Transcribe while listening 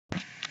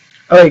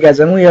Alright guys,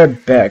 and we are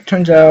back.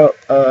 Turns out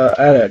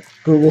I had to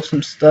Google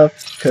some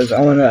stuff because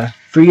I want to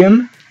free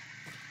him.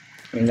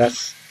 I mean,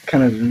 that's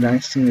kind of a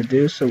nice thing to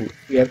do, so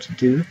we have to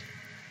do.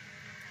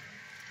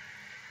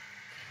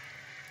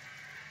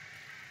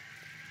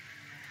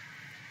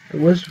 It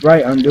was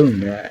right on doing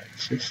that.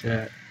 It's just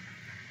that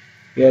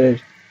we had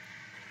to...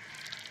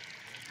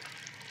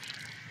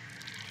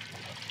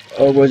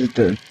 Or was it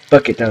the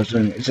bucket that was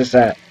doing it? It's just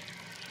that...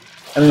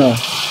 I don't know.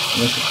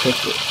 Unless I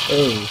clicked it.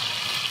 Oh.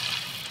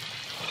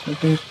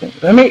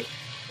 Something's... Let me...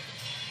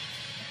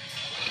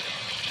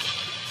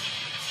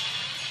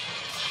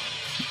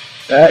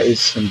 That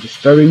is some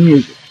disturbing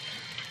music.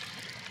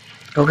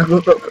 Go, go, go,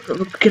 go, go,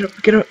 go, get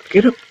up, get up,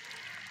 get up.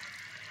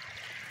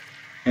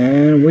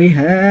 And we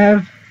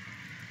have...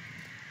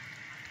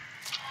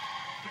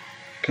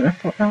 Can I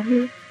fall down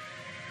here?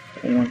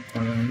 I don't want to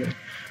fall down there.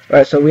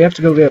 Alright, so we have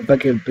to go get a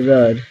bucket of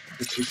blood,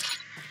 which is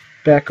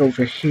back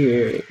over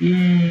here.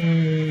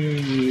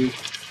 Yay!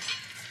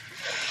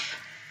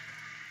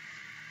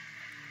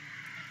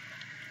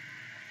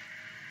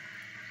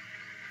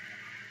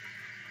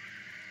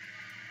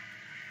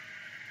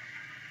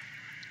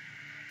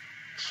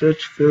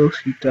 Search Phil,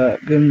 he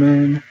thought, good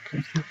man.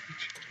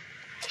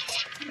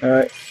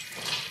 Alright,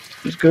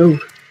 let's go.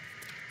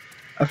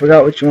 I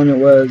forgot which one it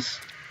was.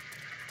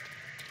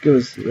 It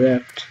was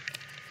left.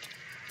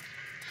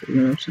 So we're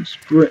gonna have to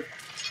sprint,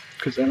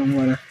 because I don't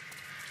want to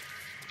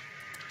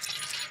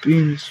be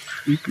in this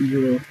creepy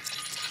little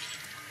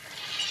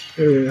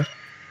area.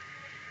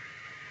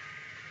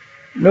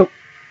 Nope,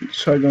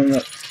 let's try going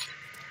up.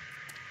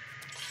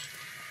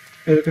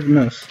 Hey, look at the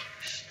mouse.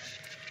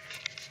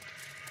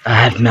 I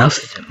have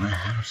mouses in my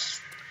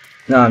house.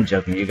 No, I'm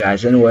joking, you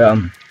guys. Anyway,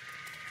 I'm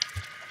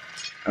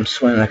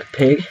sweating like a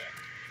pig.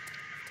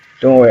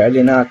 Don't worry, I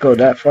did not go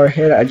that far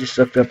ahead. I just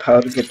looked up how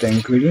to get the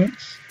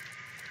ingredients.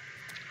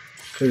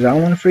 Because I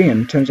don't want to free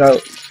him. Turns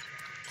out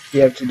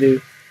you have to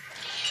do...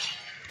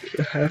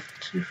 You have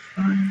to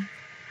find...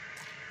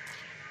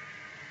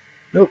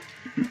 Nope.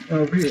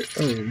 Over here.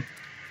 Oh.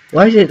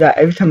 Why is it that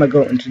every time I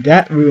go into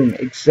that room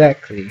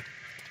exactly,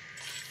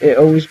 it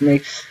always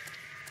makes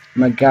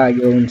my guy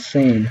go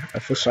insane? I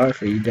feel sorry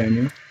for you,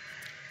 Daniel.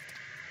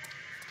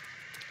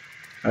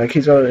 Like,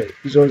 he's always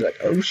like,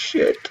 oh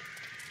shit.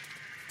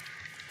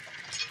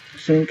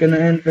 This ain't gonna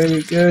end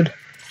very good.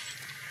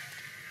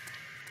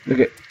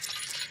 Look at...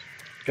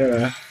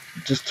 Gotta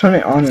just turn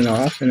it on and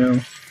off, you know,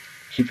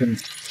 keep him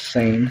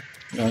sane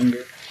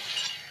longer.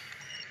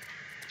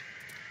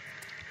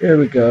 There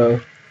we go.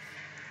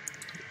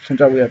 Turns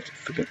out we have to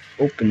freaking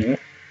open it.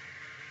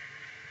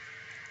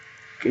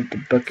 Get the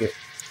bucket.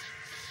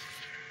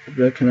 The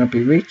blood cannot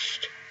be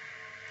reached.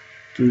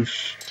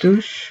 Douche,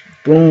 douche,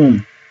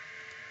 boom.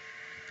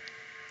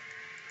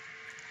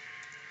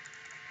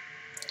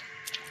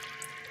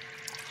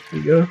 There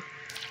we go.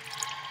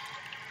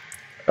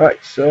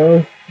 Alright,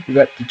 so we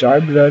got the jar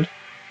of blood.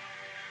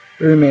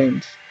 It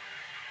remains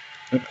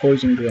a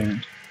poison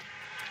gland.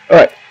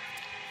 Alright,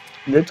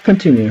 let's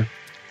continue.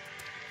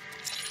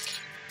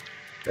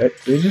 They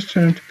just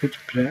turned into pitch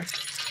black.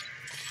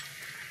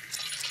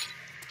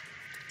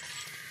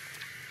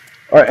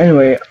 Alright,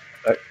 anyway,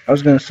 I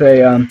was gonna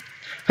say,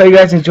 how you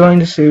guys enjoying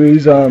the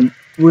series?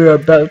 We're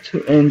about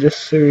to end this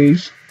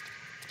series.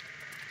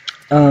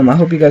 I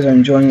hope you guys are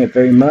enjoying it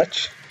very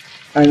much.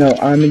 I know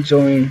I'm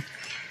enjoying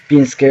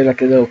being scared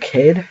like a little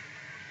kid.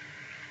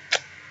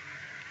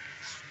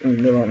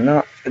 Even though I'm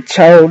not a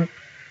child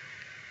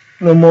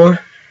no more.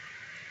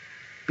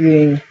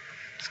 Being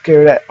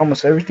scared at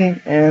almost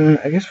everything, and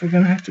I guess we're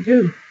gonna have to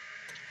do.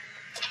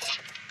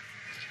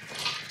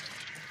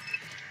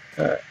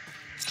 Alright.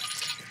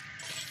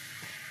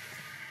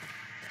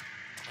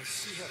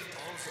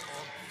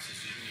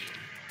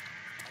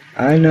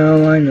 I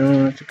know, I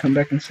have to come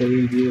back and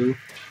save you.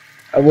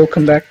 I will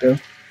come back though.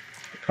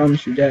 I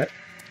promise you that.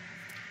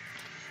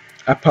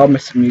 I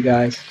promise him, you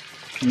guys.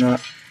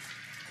 Cannot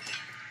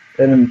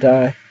let him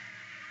die.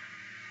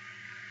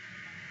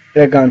 It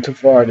had gone too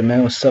far. The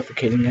man was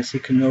suffocating as he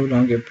could no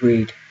longer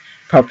breathe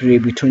properly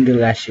between the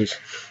lashes.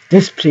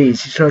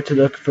 Displeased, he started to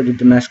look for the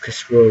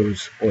Damascus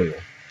rose oil.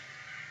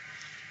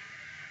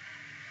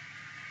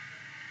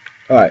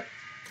 Alright.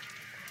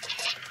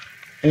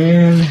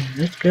 And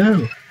let's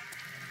go.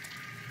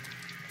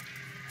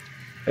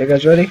 Are you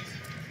guys ready?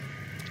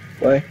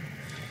 Why?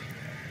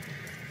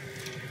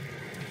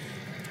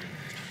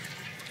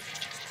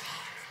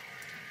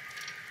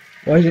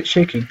 Why is it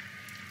shaking?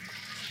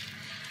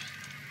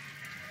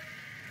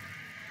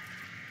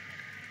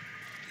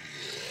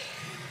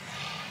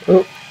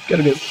 Oh,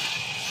 gotta go.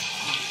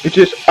 It's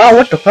just... Oh,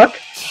 what the fuck?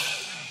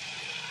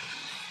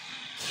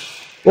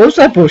 What was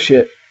that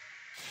bullshit?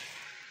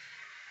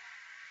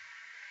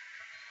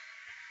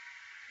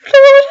 What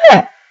was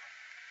that?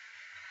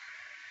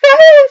 What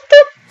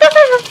the fuck?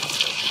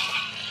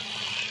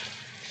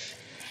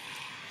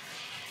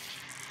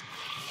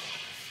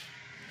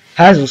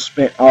 Hazel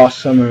spent all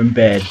summer in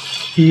bed.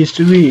 He used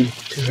to read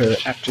to her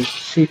after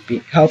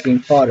helping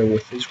father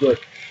with his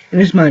work. In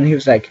his mind, he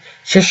was like,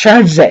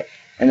 Shashadze,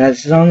 And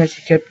as long as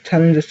he kept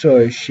telling the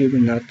story, she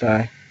would not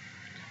die.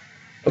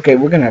 Okay,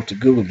 we're gonna have to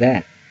Google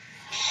that.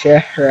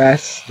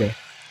 Shahrazad.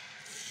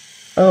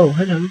 Oh,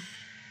 hello.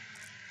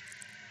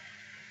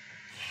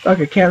 Fuck,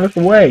 I can't look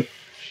away.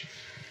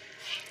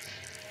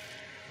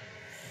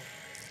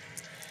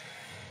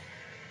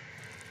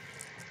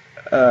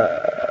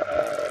 Uh...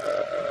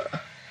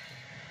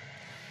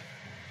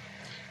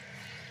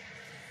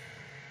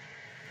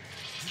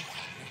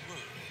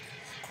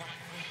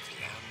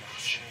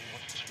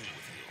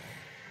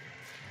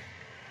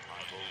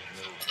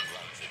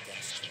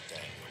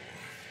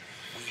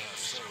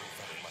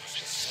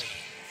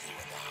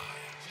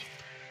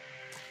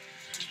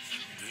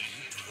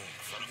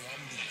 From the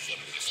Amnesia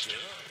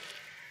mixture,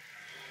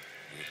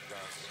 it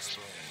does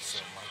explain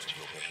so much of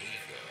your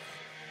behavior.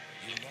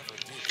 You never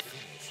did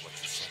finish what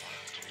you set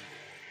out to do.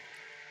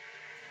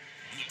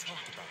 You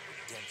talked about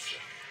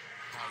redemption,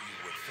 how you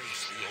would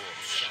face the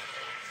orb's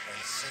shadow and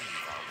save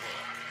our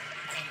world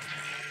and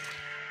me.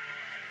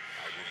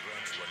 I will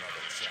grant you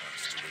another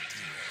chance to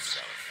redeem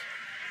yourself.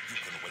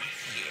 You can wait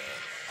here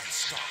and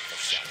stop the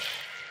shadow.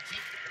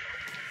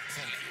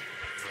 Thank you,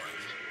 friend.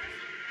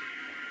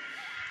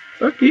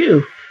 Fuck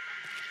you.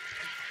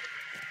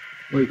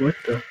 Wait, what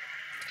the?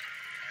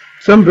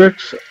 Some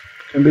bricks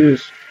can be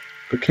used,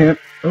 but can't.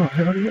 Oh,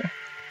 hell yeah.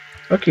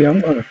 Okay, I'm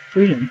gonna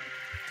free him.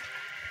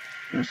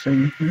 Not saying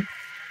anything.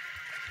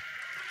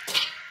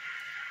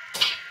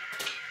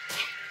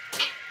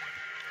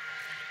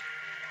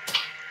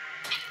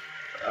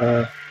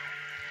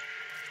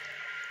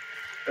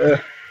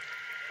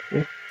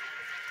 Cool.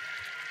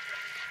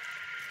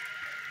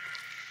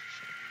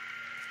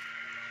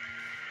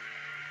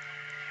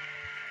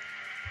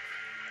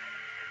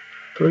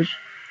 Push.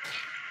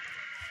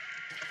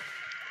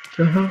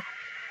 The hell?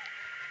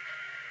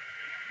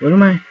 What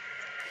am I?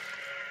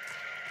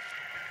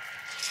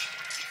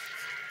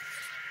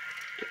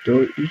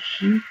 Do you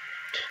shoot?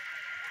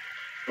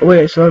 Oh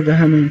wait, I still have the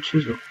hammer and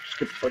chisel. Let's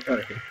get the fuck out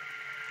of here.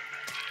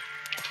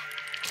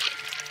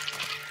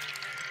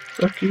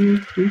 Fuck you,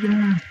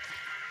 freedom.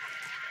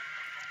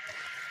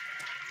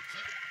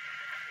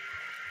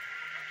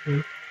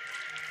 Okay.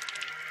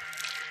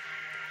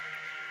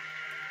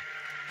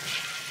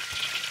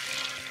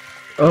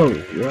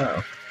 Oh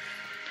wow.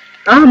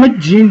 I'm a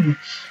genius.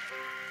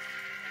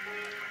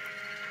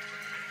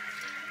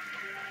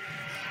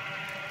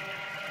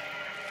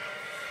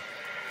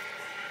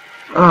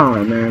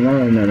 Oh man,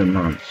 not another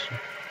monster.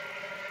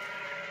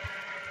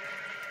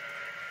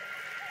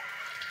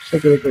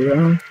 Take a look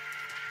around.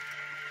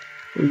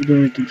 What are you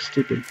doing anything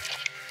stupid?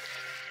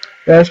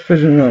 Guys,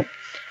 prisoner note.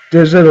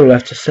 There's little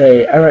left to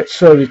say. I write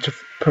slowly to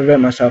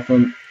prevent myself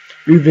from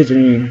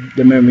revisiting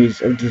the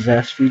memories of these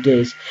last few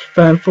days. If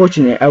I am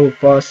fortunate, I will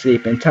fall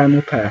asleep and time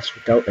will pass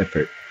without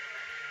effort.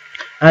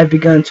 I have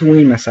begun to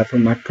wean myself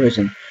from my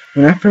prison.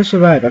 When I first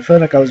arrived, I felt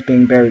like I was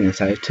being buried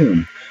inside a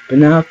tomb, but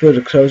now I feel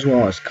the closed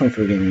walls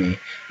comforting me.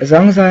 As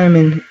long as I am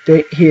in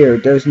here,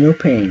 there is no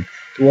pain.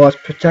 The walls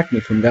protect me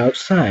from the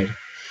outside.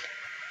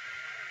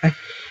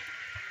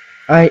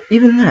 I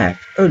even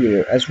laughed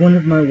earlier as one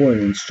of my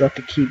wardens dropped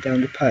a key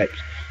down the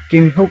pipes,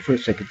 gave me hope for a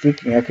second,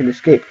 thinking I could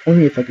escape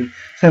only if I could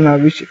somehow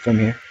reach it from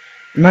here.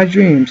 In my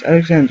dreams,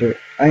 Alexander,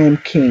 I am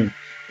king.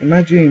 In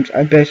my dreams,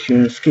 I bash you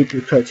and escape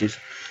your clutches,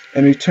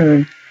 and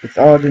return with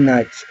all the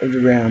knights of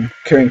the realm,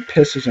 carrying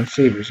pistols and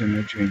sabers in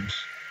my dreams.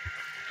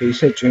 Okay, you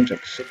said dreams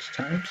like 6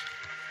 times?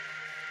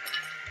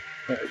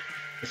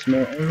 It's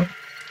more oil?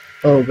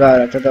 Oh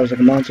god, I thought that was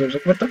like a monster. I was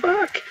like, what the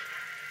fuck?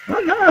 Oh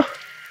no!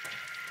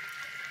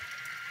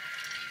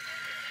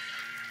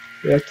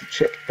 We have to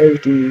check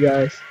everything, you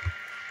guys.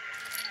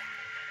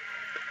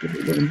 Give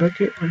it a wooden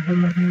bucket. What the hell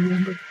am I doing with a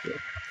wooden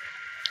bucket?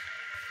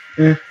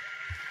 Yeah.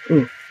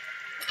 Ooh.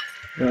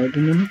 I don't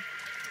know.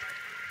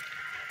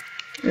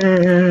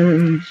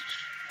 And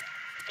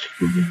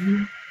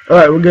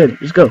alright, we're good.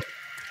 Let's go.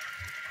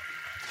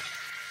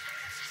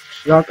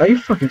 Shock, are you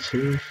fucking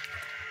serious?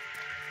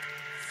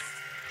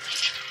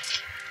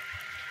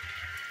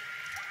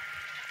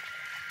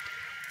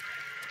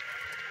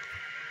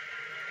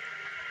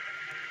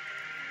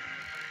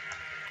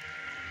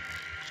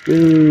 Let's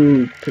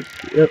go. Pick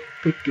it up,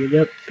 pick it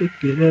up,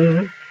 pick it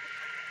up.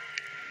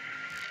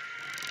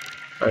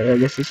 Alright, I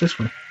guess it's this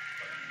one.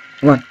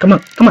 Come on, come on,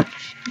 come on.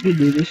 You can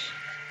do this.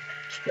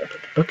 Just gotta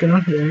put the bucket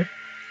on here.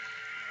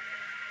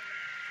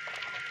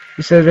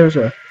 He said there was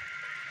a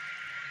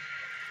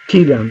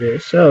key down there,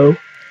 so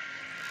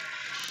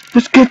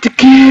let's get the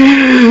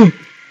key!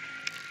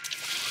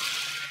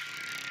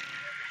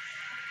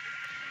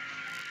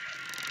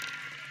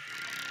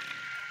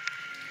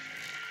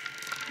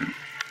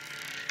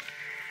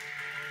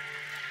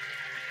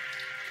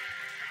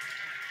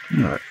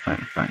 Alright, fine,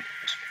 fine.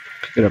 Let's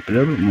pick it up a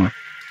little bit more.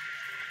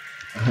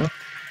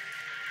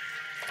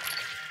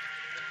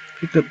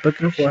 Pick up a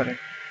bucket of water.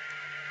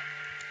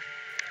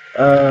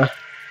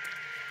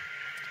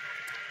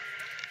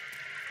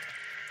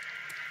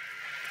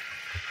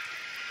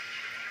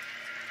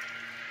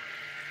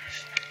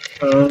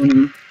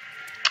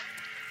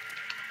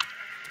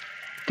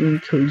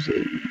 Think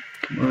Jose.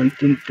 Come on,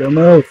 think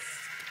Domo.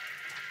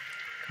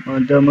 Come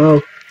on,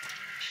 Dumbo.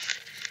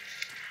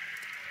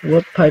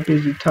 What pipe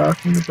is he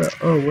talking about?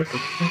 Oh, what the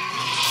fuck?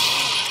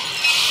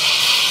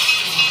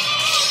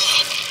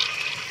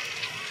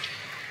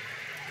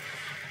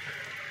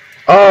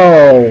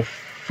 Oh,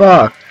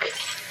 fuck.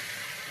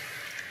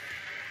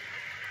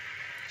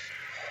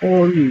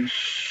 Holy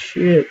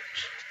shit.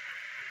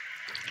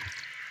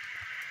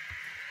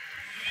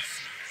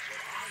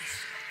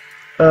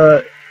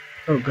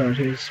 Oh god,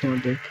 here's a small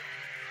dick.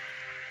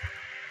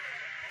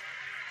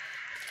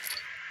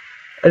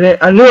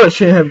 I knew it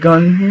shouldn't have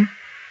gone in here.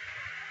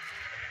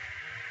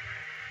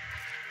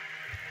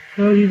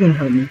 How are you gonna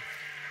help me?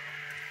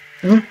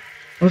 Huh?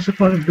 What's the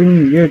point of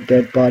bringing your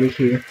dead body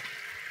here?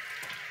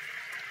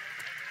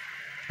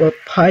 What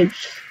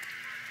pipes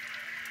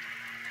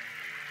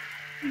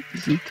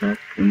is he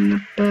talking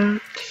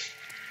about?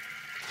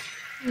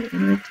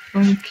 That's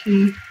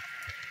funky,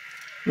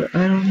 but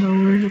I don't know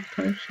where the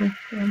pipes are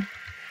from.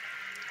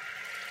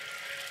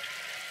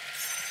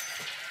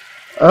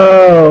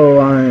 Oh,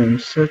 I am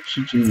such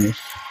a genius.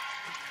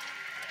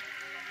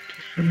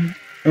 We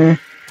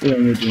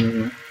don't need to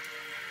anymore.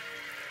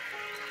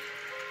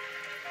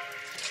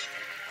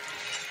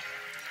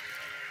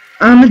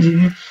 I'm a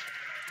genius.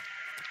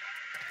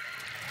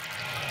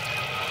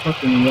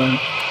 Fucking run.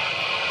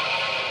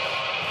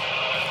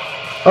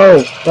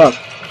 Oh, fuck.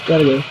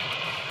 Gotta go.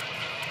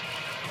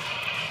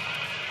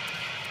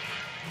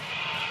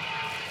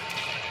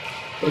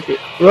 Okay,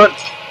 run.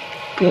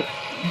 Go.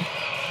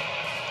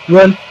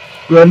 Run.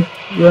 Run.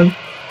 Run.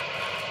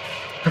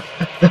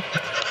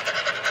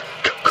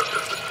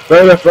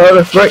 Right left, right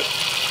left, right.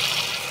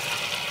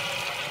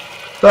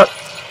 Stop.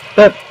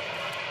 Stop.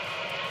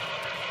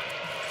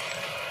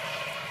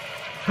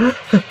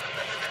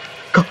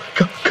 Go,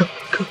 go, go,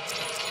 go.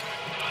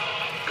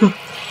 Go,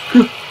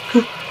 go,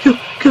 go, go,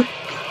 go,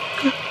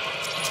 go.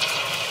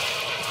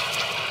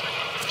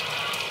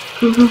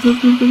 Go, go, go,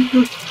 go, go,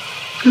 go.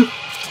 Go.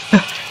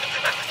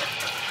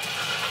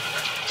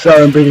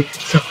 Sorry, I'm breathing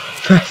so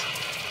fast.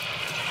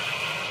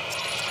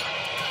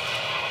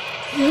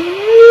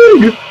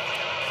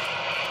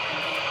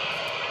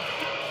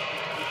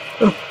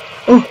 Oh,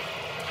 oh,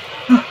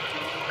 oh,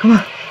 come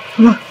on,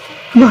 come on,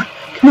 come on,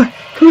 come on,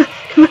 come on,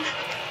 come on.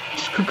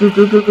 Just go, go,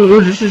 go, go, go, go.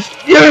 This is,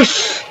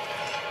 yes!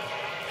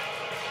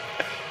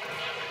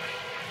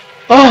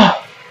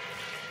 Oh,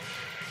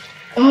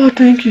 oh,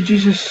 thank you,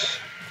 Jesus.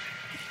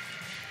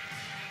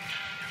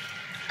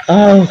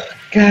 Oh,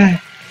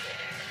 God.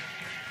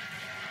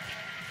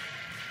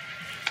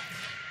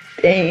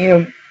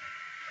 Damn.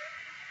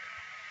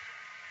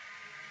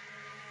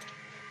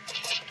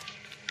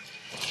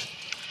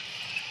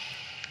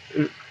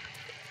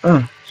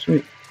 Oh,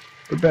 sweet.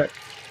 We're back.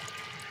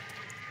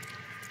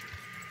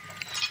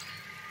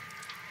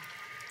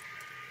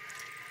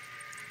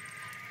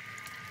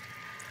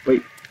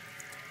 Wait.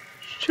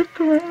 Check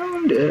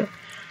around it.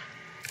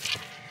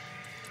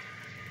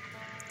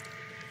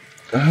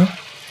 Uh-huh.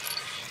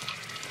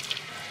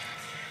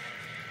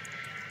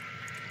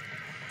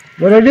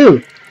 What'd I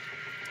do?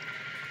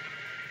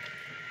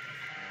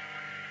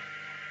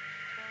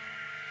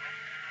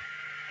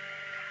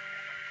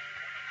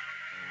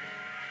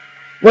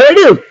 What'd I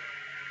do?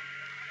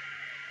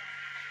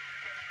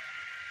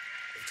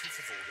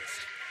 18th of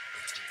August,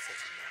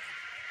 1839.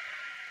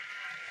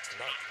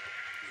 Tonight,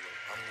 we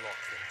will unlock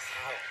the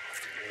power of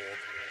the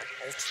orb and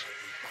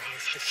ultimately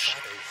banish the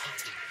shadow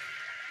hunting me.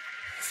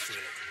 I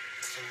feel it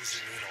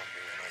closing in on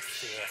me and I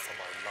fear for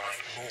my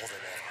life more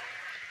than ever.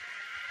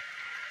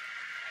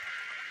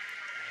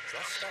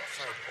 Just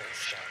outside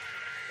Olstein,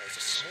 there's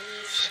a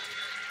small city.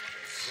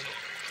 Zimmerman,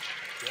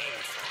 a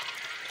dairy farm,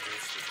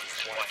 lives with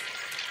his wife and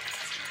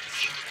 3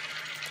 children.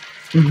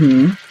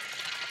 Mm-hmm.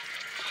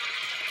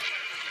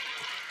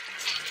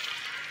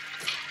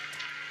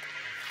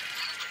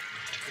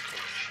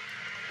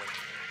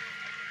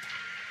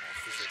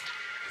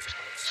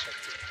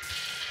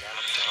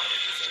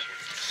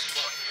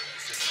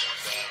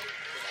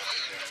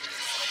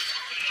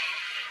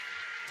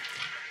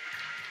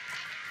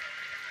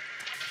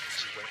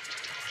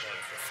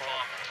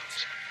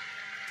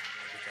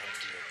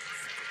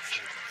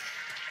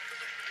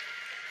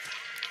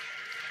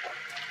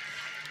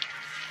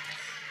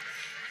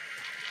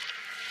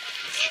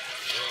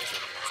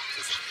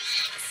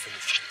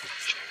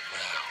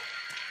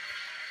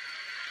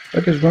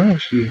 What is wrong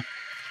with you?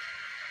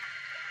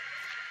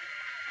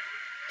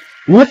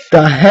 What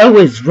the hell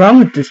is wrong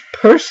with this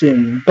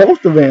person?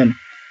 Both of them.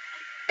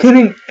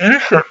 Getting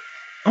innocent.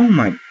 Oh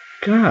my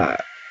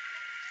god.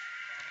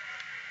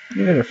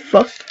 You guys are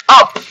fucked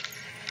up.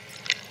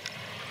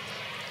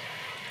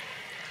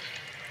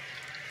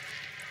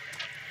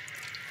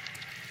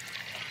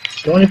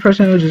 The only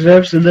person who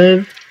deserves to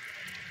live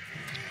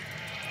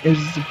is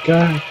the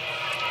guy.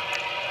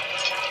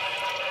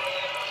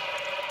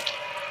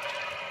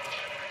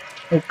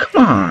 Oh,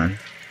 come on.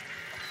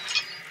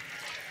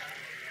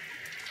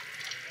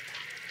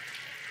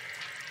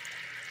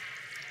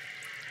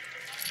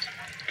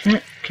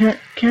 Can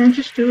I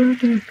just do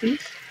everything in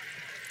peace?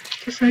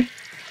 Just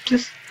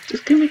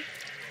give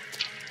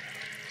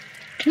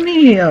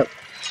me up.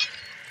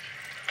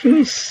 Give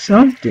me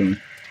something.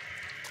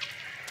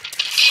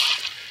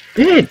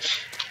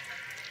 Bitch!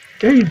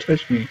 Dare you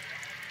touch me?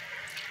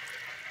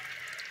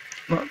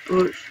 My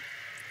bush.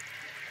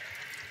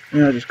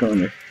 No, I'll just go in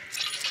there.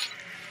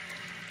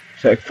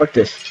 Sorry, fuck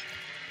this.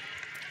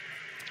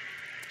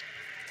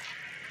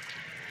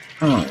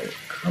 Oh,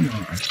 come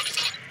on.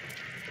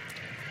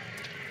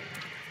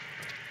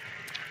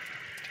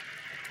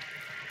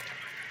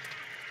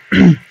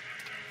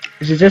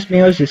 Is it just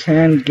me or is his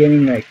hand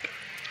getting like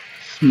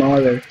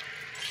smaller?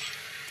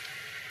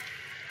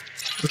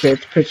 Okay,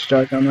 it's pitch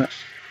dark. I'm not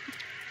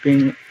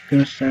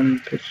gonna stand in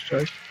pitch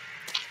dark.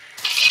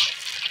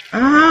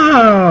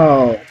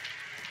 Ow!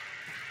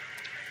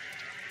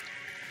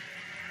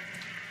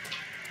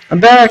 I'm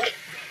back!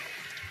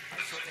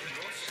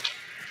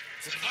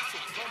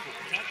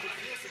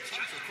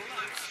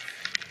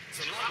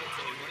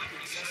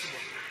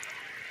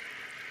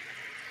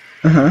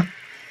 Uh-huh.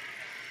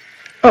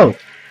 Oh!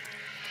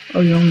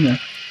 Oh, you want me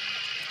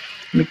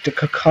to make the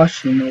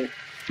concoction?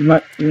 You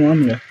want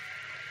me to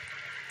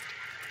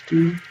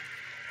do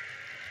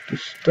the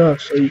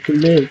stuff so you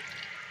can live.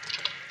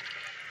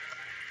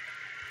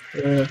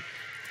 You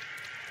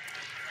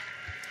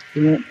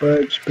won't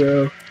budge,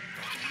 bro.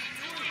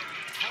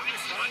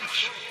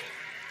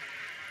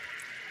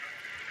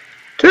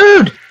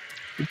 Dude!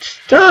 It's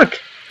stuck!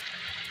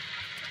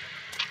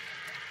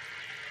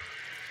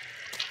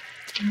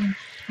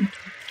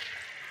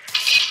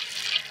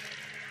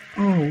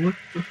 Oh, what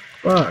the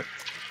fuck?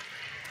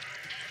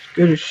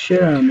 Scared the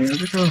shit out of me.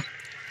 Look at how...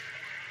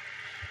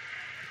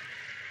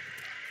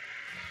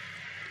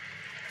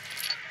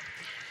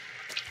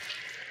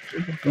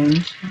 The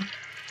bones.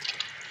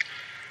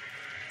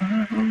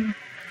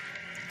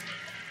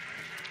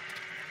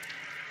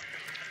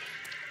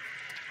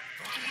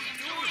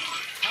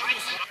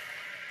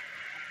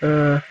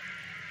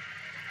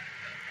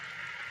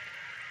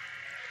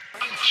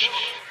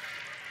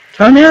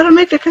 Tell me how to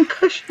make the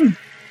concussion.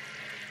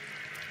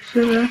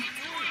 So,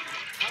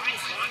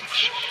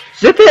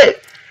 zip it.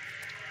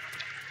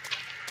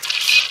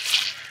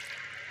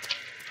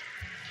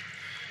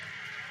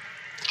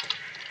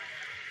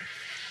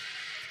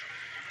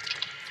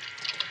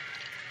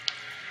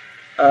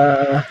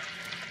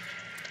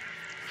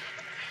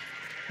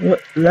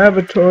 What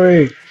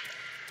laboratory?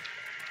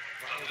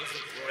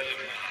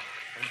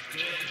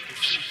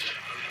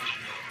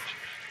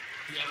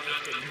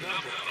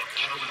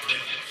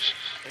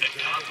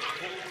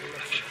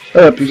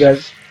 Hold up, you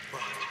guys.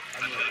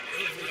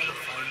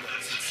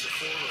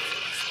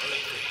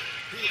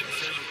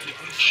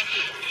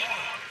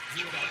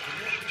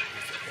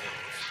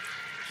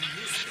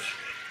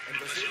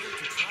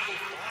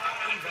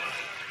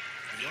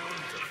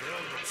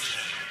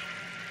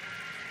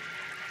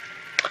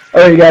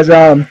 Alright, guys,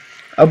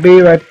 I'll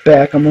be right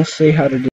back. I'm gonna see how to do